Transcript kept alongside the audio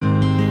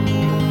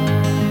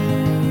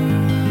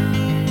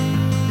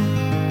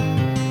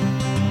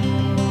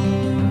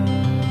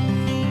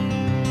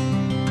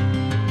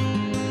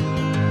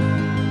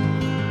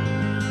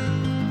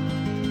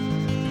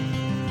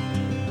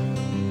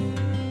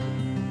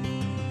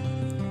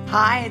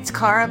Hi, it's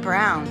Cara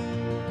Brown,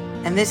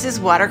 and this is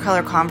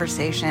Watercolor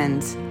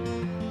Conversations.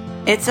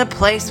 It's a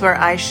place where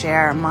I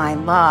share my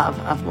love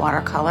of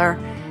watercolor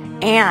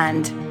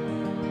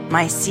and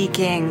my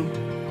seeking,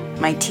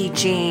 my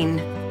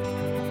teaching,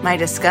 my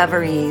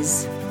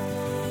discoveries,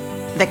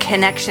 the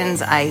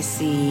connections I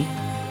see,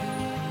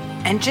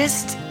 and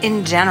just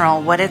in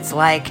general what it's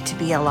like to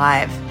be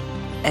alive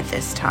at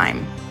this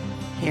time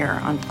here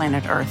on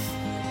planet Earth.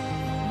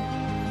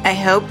 I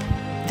hope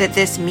that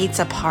this meets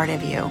a part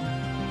of you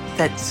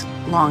that's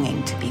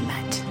longing to be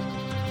met.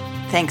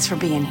 Thanks for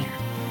being here.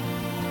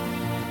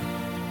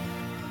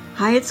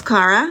 Hi, it's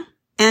Cara.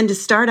 And to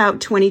start out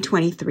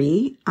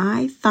 2023,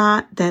 I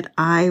thought that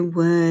I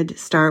would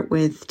start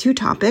with two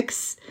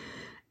topics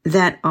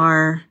that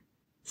are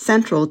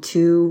central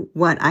to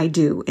what I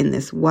do in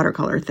this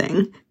watercolor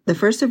thing. The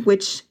first of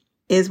which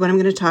is what I'm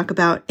going to talk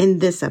about in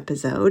this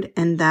episode,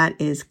 and that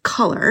is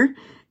color.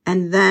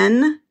 And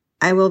then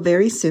I will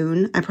very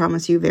soon, I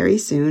promise you very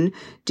soon,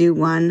 do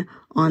one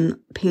on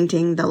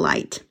painting the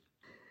light.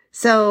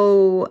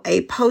 So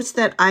a post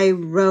that I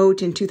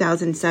wrote in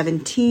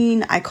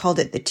 2017, I called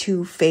it The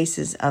Two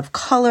Faces of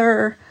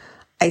Color.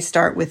 I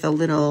start with a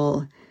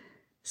little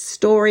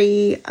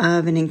story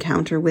of an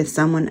encounter with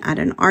someone at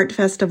an art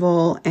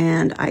festival,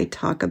 and I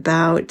talk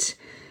about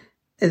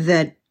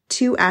the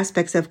two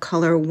aspects of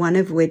color, one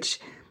of which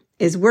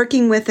is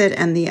working with it,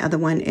 and the other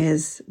one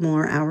is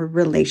more our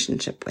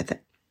relationship with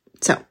it.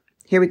 So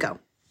here we go.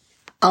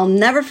 I'll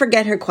never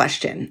forget her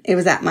question. It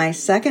was at my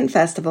second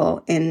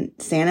festival in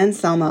San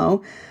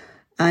Anselmo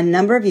a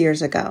number of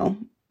years ago,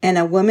 and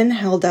a woman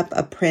held up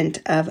a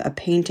print of a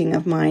painting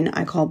of mine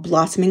I call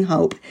Blossoming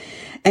Hope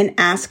and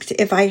asked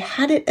if I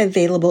had it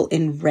available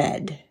in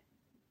red.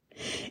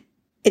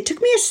 It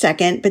took me a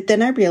second, but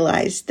then I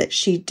realized that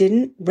she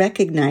didn't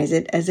recognize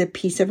it as a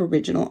piece of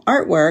original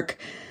artwork,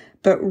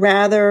 but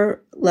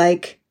rather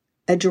like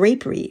a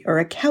drapery or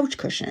a couch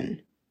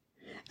cushion.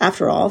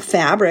 After all,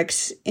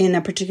 fabrics in a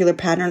particular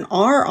pattern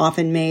are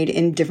often made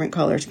in different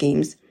color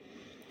schemes.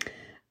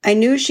 I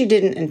knew she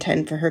didn't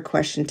intend for her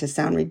question to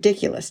sound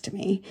ridiculous to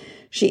me.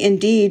 She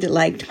indeed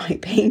liked my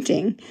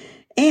painting,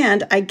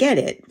 and I get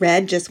it.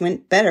 Red just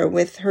went better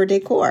with her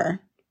decor.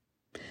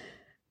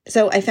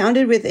 So I found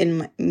it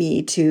within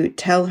me to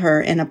tell her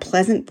in a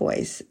pleasant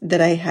voice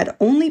that I had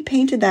only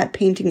painted that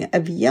painting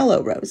of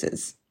yellow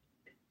roses.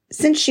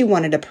 Since she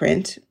wanted a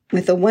print,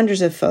 with the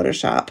wonders of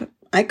Photoshop,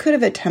 I could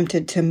have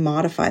attempted to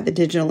modify the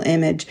digital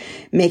image,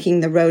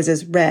 making the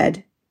roses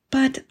red,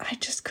 but I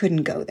just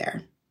couldn't go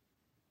there.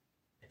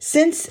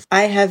 Since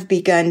I have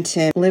begun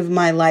to live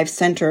my life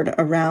centered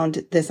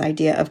around this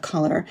idea of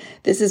color,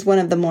 this is one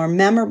of the more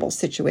memorable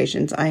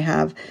situations I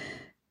have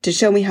to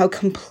show me how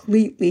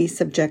completely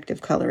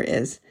subjective color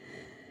is.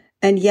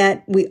 And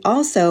yet we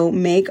also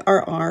make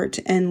our art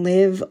and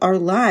live our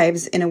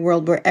lives in a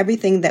world where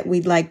everything that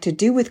we'd like to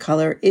do with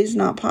color is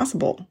not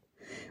possible.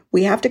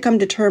 We have to come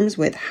to terms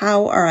with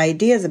how our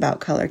ideas about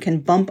color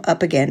can bump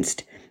up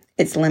against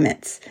its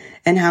limits,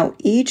 and how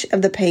each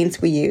of the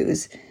paints we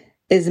use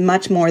is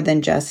much more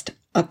than just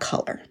a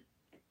color.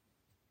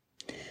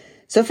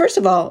 So first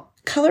of all,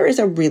 color is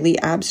a really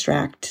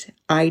abstract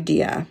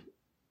idea.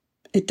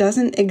 It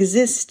doesn't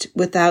exist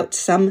without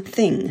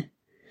something,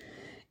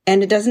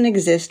 and it doesn't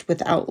exist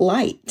without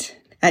light.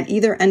 At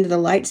either end of the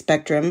light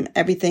spectrum,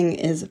 everything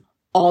is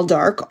all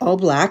dark, all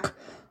black,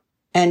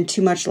 and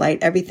too much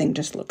light, everything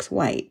just looks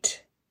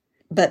white.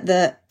 But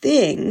the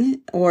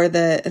thing, or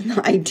the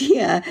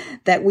idea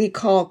that we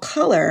call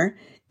color,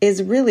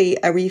 is really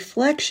a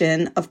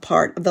reflection of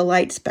part of the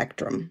light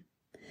spectrum.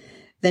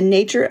 The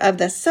nature of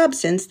the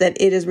substance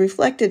that it is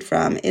reflected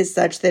from is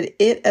such that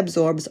it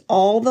absorbs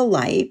all the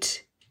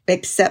light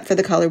except for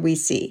the color we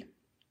see,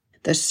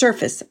 the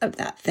surface of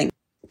that thing.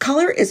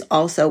 Color is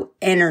also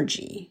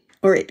energy,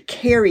 or it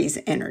carries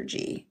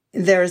energy.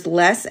 There's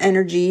less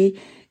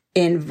energy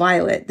in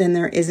violet than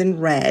there is in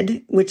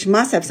red, which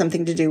must have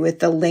something to do with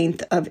the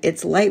length of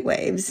its light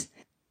waves.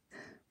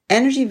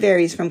 Energy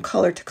varies from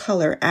color to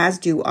color, as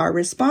do our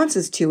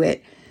responses to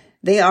it.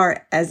 They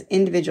are as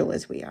individual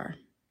as we are.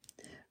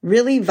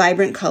 Really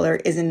vibrant color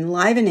is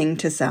enlivening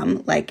to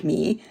some, like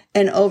me,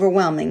 and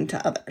overwhelming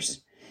to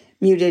others.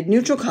 Muted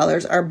neutral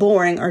colors are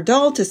boring or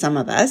dull to some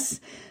of us,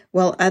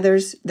 while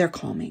others, they're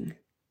calming.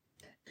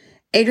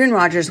 Adrian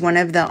Rogers, one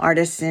of the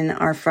artists in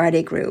our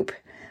Friday group,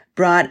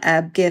 brought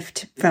a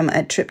gift from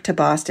a trip to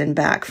Boston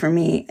back for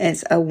me.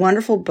 It's a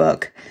wonderful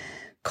book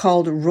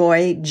called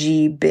Roy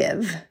G.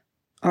 Biv,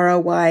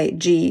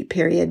 ROYG.BIV,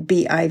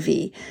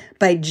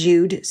 by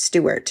Jude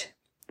Stewart.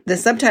 The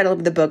subtitle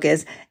of the book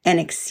is An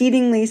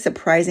Exceedingly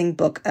Surprising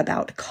Book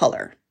About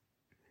Color.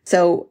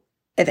 So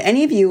if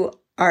any of you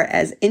are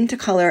as into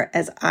color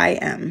as I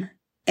am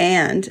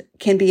and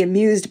can be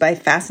amused by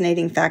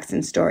fascinating facts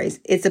and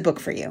stories, it's a book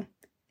for you.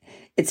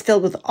 It's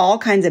filled with all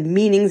kinds of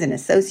meanings and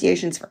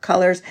associations for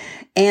colors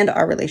and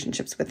our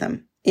relationships with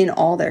them in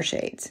all their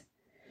shades.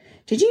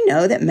 Did you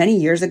know that many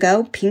years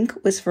ago, pink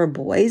was for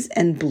boys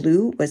and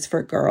blue was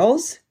for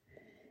girls?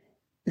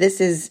 This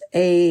is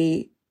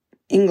a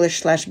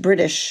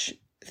English/British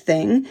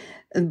thing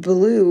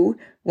Blue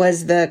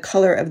was the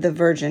color of the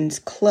Virgin's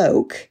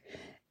cloak,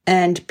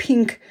 and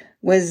pink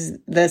was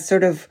the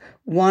sort of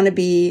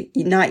wannabe,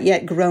 not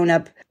yet grown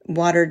up,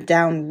 watered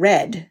down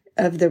red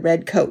of the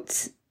red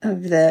coats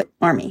of the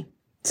army.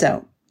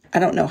 So I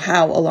don't know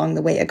how along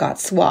the way it got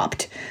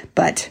swapped,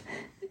 but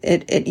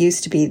it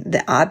used to be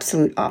the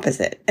absolute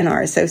opposite. And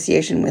our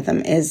association with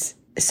them is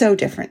so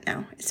different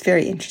now. It's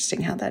very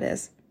interesting how that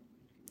is.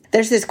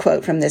 There's this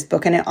quote from this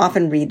book, and I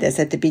often read this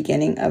at the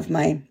beginning of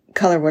my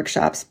color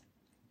workshops.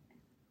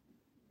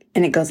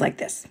 And it goes like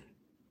this.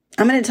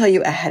 I'm going to tell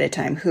you ahead of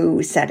time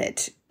who said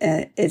it.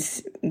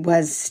 It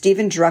was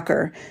Stephen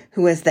Drucker,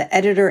 who was the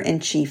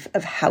editor-in-chief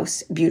of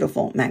House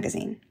Beautiful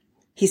magazine.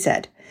 He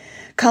said,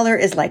 "Color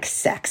is like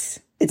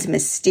sex. It's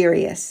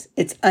mysterious.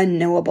 It's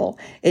unknowable.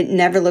 It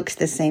never looks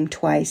the same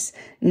twice.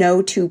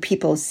 No two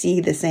people see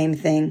the same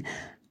thing.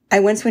 I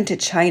once went to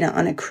China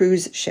on a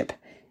cruise ship.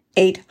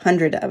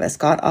 800 of us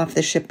got off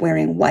the ship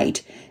wearing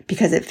white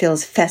because it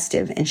feels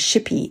festive and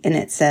shippy, and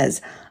it says,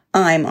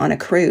 'I'm on a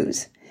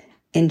cruise.'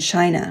 In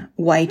China,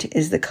 white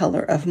is the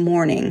color of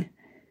mourning.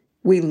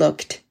 We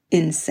looked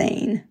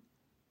insane."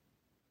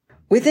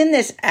 Within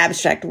this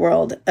abstract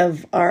world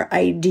of our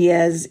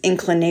ideas,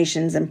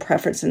 inclinations, and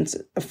preferences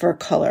for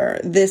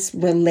color, this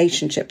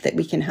relationship that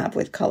we can have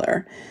with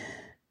color,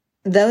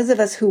 those of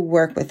us who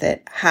work with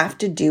it have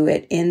to do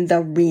it in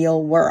the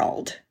real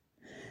world.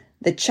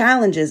 The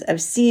challenges of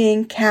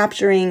seeing,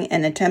 capturing,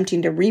 and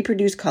attempting to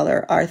reproduce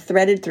color are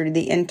threaded through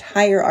the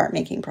entire art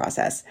making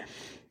process.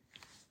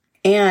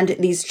 And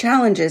these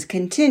challenges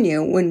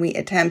continue when we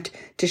attempt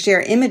to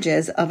share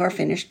images of our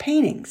finished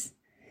paintings.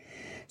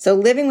 So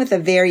living with a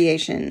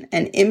variation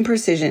and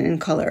imprecision in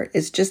color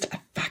is just a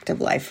fact of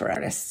life for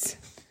artists.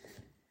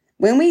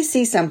 When we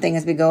see something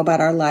as we go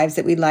about our lives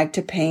that we'd like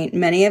to paint,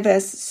 many of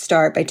us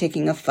start by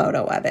taking a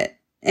photo of it.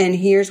 And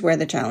here's where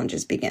the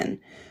challenges begin.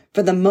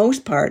 For the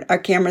most part, our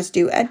cameras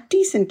do a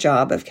decent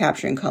job of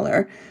capturing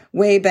color,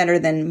 way better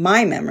than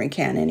my memory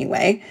can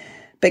anyway.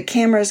 But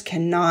cameras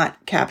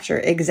cannot capture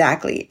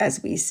exactly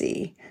as we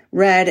see.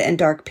 Red and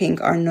dark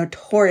pink are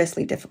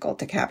notoriously difficult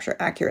to capture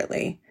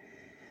accurately.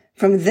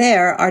 From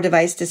there, our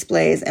device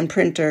displays and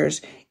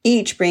printers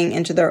each bring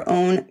into their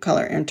own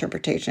color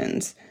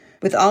interpretations.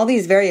 With all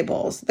these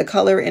variables, the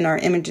color in our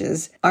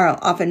images are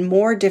often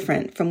more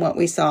different from what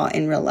we saw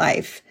in real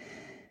life.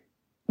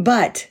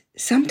 But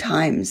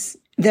sometimes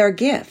they're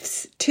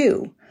gifts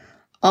too.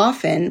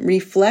 Often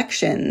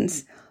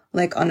reflections,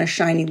 like on a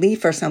shiny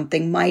leaf or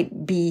something,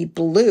 might be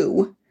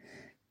blue.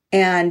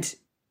 And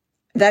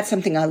that's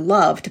something I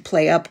love to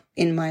play up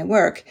in my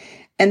work.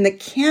 And the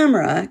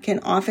camera can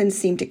often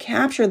seem to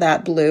capture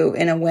that blue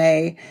in a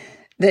way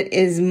that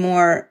is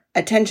more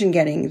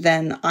attention-getting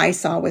than I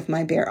saw with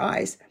my bare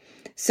eyes.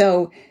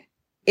 So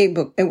it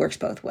works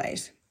both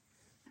ways.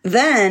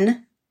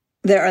 Then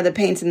there are the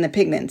paints and the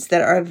pigments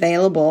that are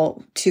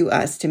available to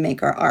us to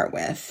make our art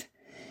with.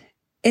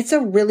 It's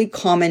a really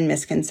common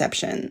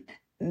misconception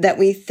that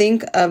we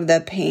think of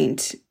the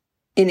paint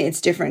in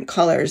its different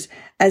colors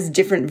as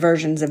different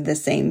versions of the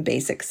same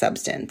basic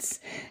substance.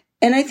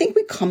 And I think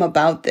we come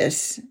about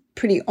this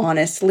pretty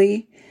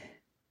honestly.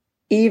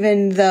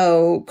 Even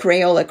though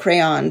Crayola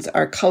crayons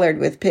are colored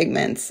with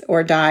pigments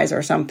or dyes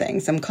or something,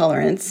 some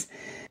colorants,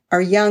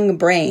 our young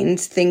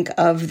brains think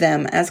of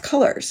them as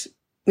colors.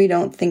 We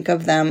don't think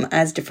of them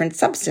as different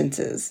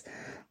substances,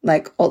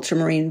 like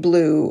ultramarine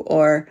blue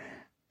or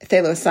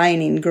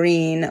phthalocyanine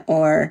green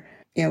or,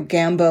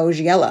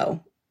 gamboge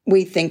yellow.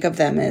 We think of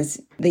them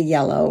as the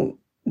yellow,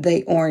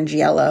 the orange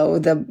yellow,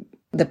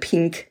 the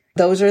pink.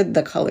 Those are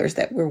the colors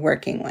that we're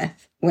working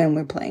with when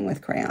we're playing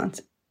with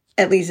crayons.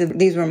 At least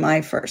these were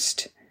my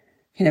first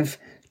kind of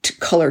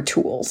color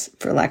tools,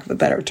 for lack of a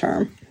better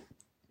term.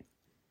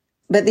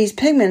 But these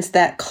pigments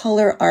that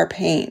color our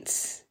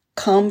paints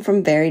come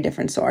from very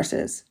different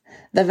sources.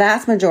 The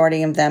vast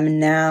majority of them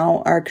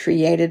now are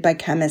created by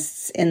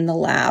chemists in the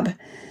lab.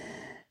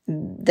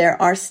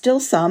 There are still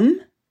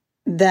some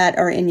that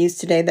are in use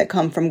today that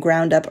come from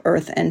ground up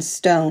earth and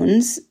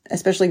stones,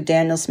 especially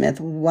Daniel Smith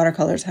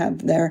watercolors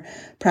have their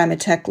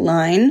Primatech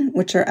line,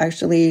 which are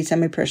actually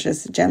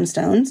semi-precious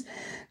gemstones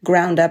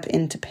ground up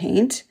into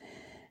paint.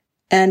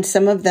 And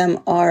some of them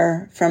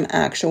are from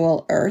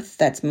actual earth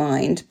that's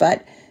mined,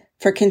 but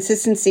for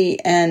consistency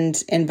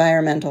and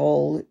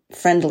environmental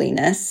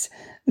friendliness,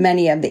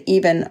 many of the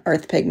even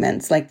earth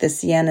pigments like the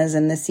siennas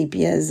and the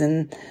sepias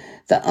and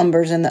the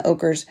umbers and the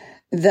ochres,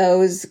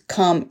 those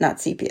come, not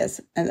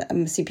sepias,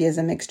 sepia is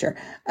a mixture,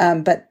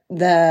 but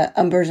the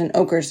umbers and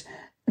ochres,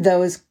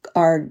 those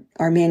are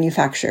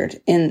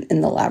manufactured in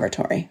the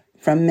laboratory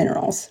from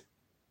minerals.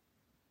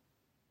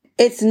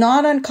 It's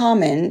not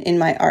uncommon in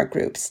my art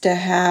groups to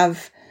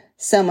have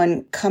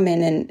someone come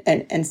in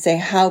and say,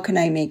 how can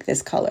I make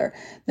this color?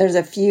 There's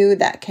a few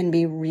that can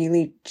be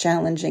really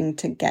challenging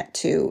to get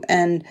to,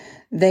 and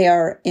they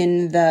are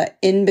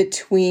in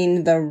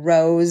between the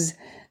rose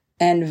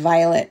and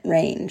violet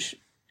range.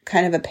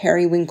 Kind of a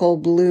periwinkle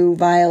blue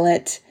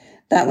violet.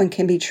 That one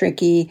can be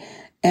tricky.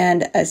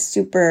 And a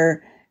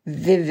super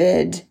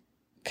vivid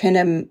kind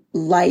of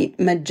light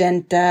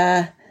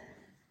magenta,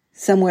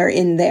 somewhere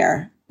in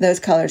there. Those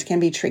colors can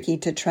be tricky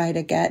to try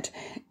to get.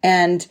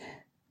 And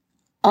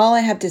all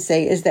I have to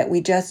say is that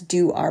we just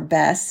do our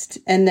best,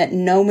 and that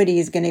nobody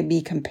is going to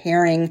be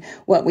comparing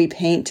what we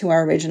paint to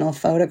our original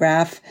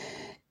photograph.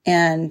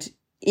 And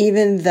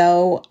even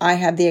though I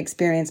have the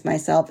experience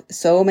myself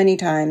so many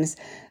times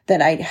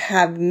that I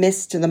have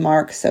missed the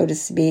mark, so to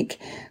speak,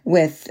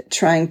 with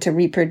trying to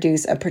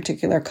reproduce a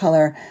particular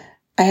color,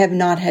 I have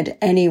not had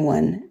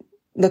anyone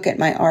look at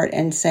my art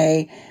and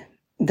say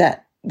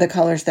that the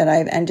colors that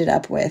I've ended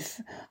up with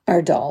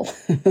are dull.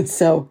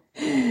 So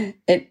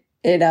it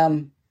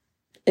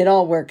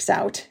all works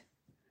out.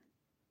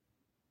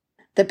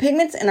 The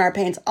pigments in our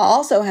paints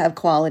also have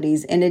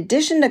qualities in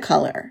addition to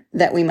color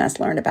that we must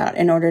learn about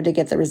in order to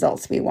get the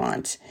results we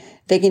want.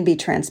 They can be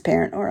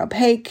transparent or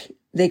opaque.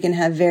 They can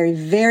have very,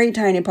 very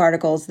tiny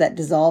particles that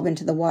dissolve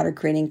into the water,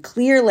 creating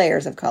clear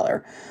layers of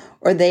color,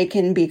 or they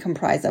can be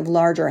comprised of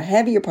larger,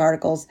 heavier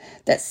particles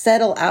that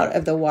settle out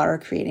of the water,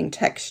 creating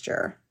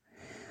texture.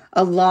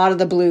 A lot of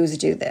the blues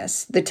do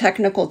this. The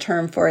technical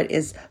term for it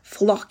is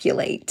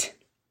flocculate.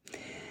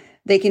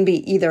 They can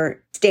be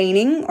either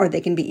staining or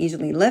they can be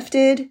easily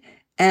lifted.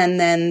 And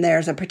then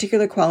there's a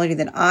particular quality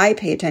that I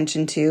pay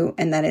attention to,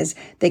 and that is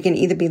they can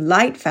either be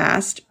light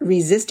fast,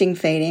 resisting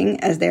fading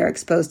as they're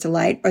exposed to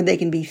light, or they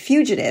can be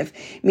fugitive,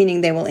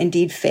 meaning they will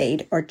indeed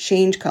fade or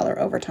change color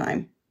over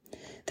time.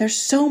 There's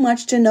so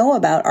much to know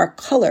about our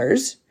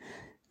colors,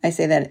 I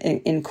say that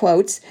in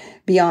quotes,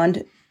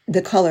 beyond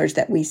the colors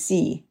that we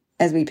see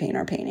as we paint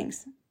our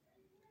paintings.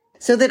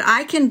 So that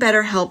I can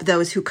better help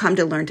those who come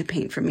to learn to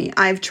paint from me,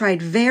 I've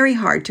tried very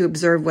hard to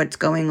observe what's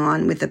going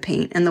on with the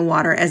paint and the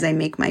water as I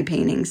make my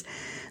paintings.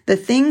 The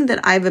thing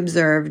that I've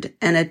observed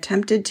and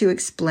attempted to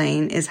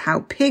explain is how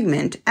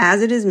pigment,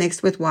 as it is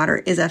mixed with water,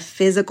 is a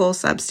physical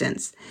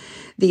substance.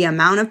 The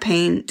amount of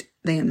paint,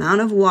 the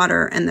amount of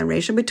water, and the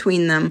ratio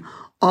between them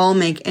all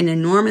make an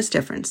enormous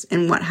difference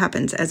in what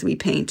happens as we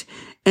paint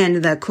and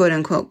the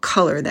quote-unquote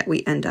color that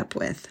we end up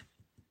with.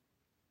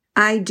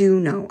 I do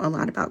know a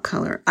lot about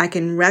color. I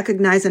can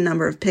recognize a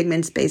number of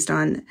pigments based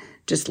on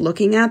just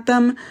looking at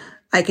them.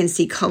 I can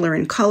see color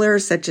in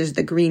colors, such as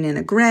the green in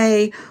a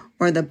gray,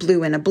 or the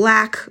blue in a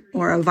black,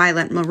 or a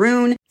violet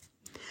maroon.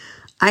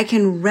 I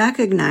can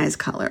recognize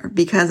color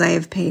because I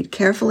have paid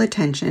careful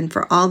attention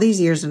for all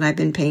these years that I've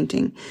been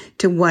painting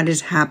to what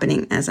is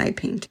happening as I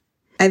paint.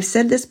 I've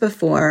said this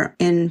before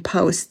in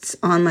posts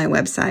on my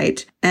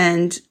website,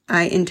 and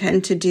I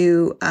intend to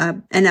do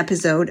an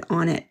episode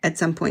on it at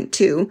some point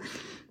too.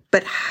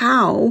 But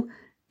how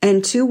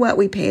and to what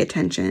we pay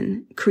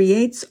attention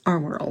creates our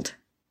world.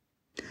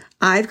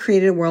 I've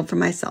created a world for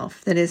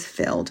myself that is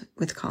filled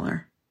with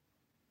color.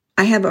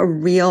 I have a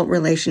real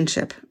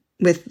relationship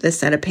with the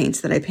set of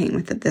paints that I paint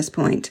with at this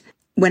point.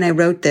 When I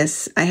wrote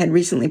this, I had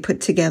recently put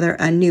together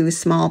a new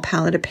small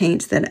palette of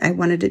paints that I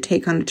wanted to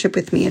take on a trip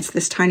with me. It's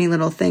this tiny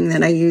little thing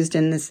that I used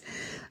in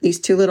these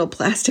two little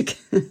plastic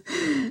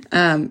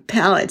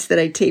palettes that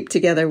I taped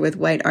together with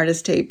white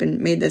artist tape and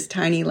made this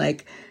tiny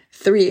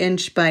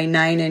 3-inch by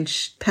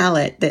 9-inch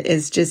palette that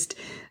is just,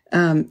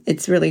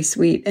 it's really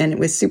sweet, and it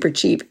was super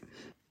cheap.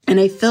 And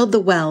I filled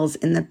the wells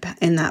in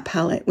that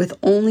palette with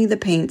only the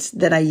paints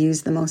that I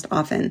use the most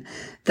often,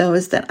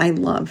 those that I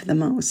love the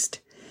most.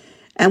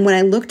 And when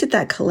I looked at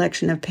that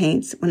collection of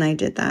paints when I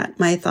did that,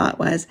 my thought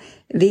was,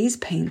 these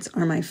paints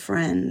are my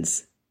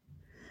friends.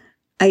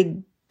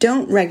 I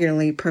don't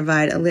regularly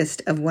provide a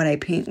list of what I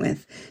paint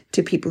with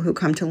to people who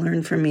come to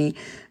learn from me,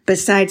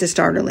 besides a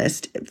starter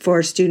list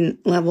for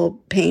student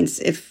level paints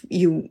if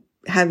you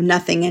have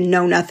nothing and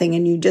know nothing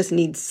and you just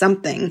need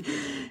something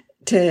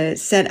to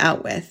set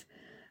out with.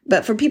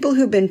 But for people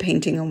who've been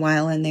painting a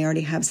while and they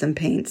already have some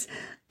paints,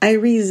 I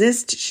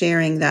resist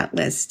sharing that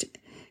list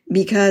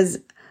because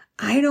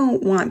I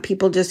don't want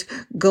people just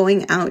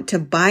going out to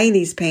buy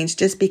these paints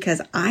just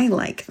because I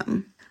like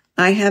them.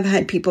 I have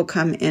had people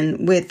come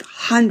in with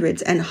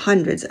hundreds and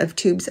hundreds of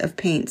tubes of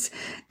paints,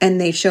 and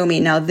they show me,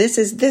 now this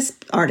is this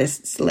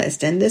artist's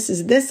list, and this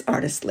is this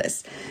artist's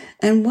list.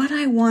 And what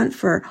I want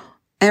for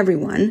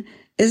everyone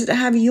is to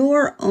have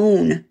your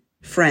own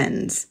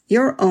friends,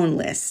 your own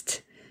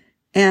list.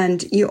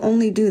 And you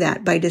only do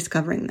that by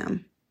discovering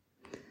them.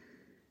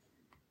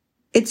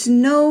 It's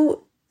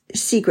no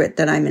secret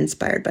that I'm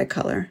inspired by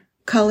color.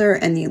 Color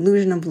and the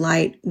illusion of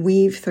light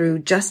weave through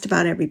just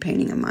about every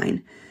painting of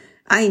mine.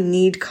 I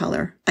need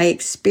color. I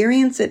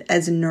experience it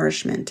as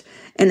nourishment,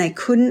 and I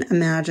couldn't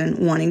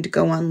imagine wanting to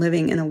go on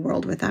living in a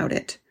world without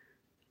it.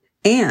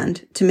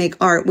 And to make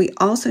art, we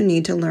also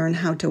need to learn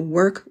how to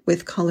work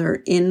with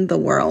color in the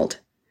world,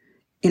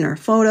 in our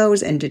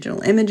photos and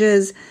digital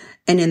images,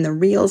 and in the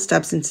real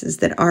substances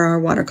that are our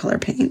watercolor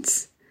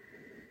paints.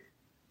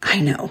 I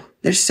know,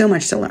 there's so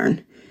much to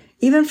learn.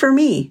 Even for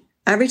me,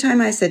 every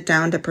time I sit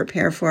down to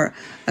prepare for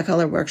a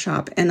color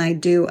workshop and I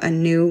do a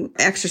new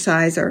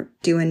exercise or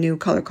do a new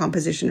color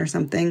composition or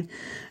something,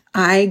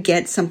 I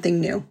get something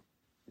new.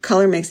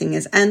 Color mixing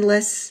is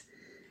endless.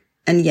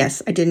 And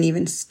yes, I didn't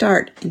even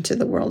start into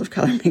the world of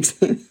color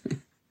mixing.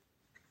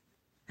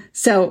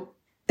 So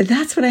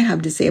that's what I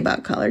have to say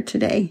about color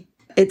today.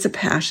 It's a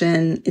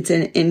passion. It's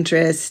an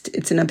interest.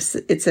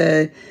 It's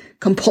a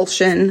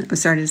compulsion. I'm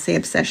starting to say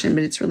obsession,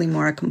 but it's really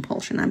more a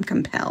compulsion. I'm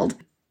compelled.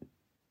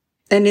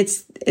 And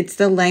it's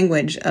the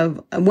language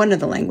of, one of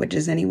the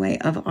languages anyway,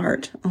 of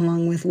art,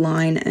 along with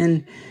line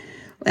and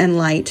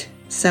light.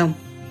 So,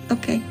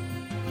 okay.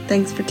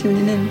 Thanks for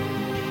tuning in.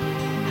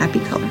 Happy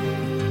color.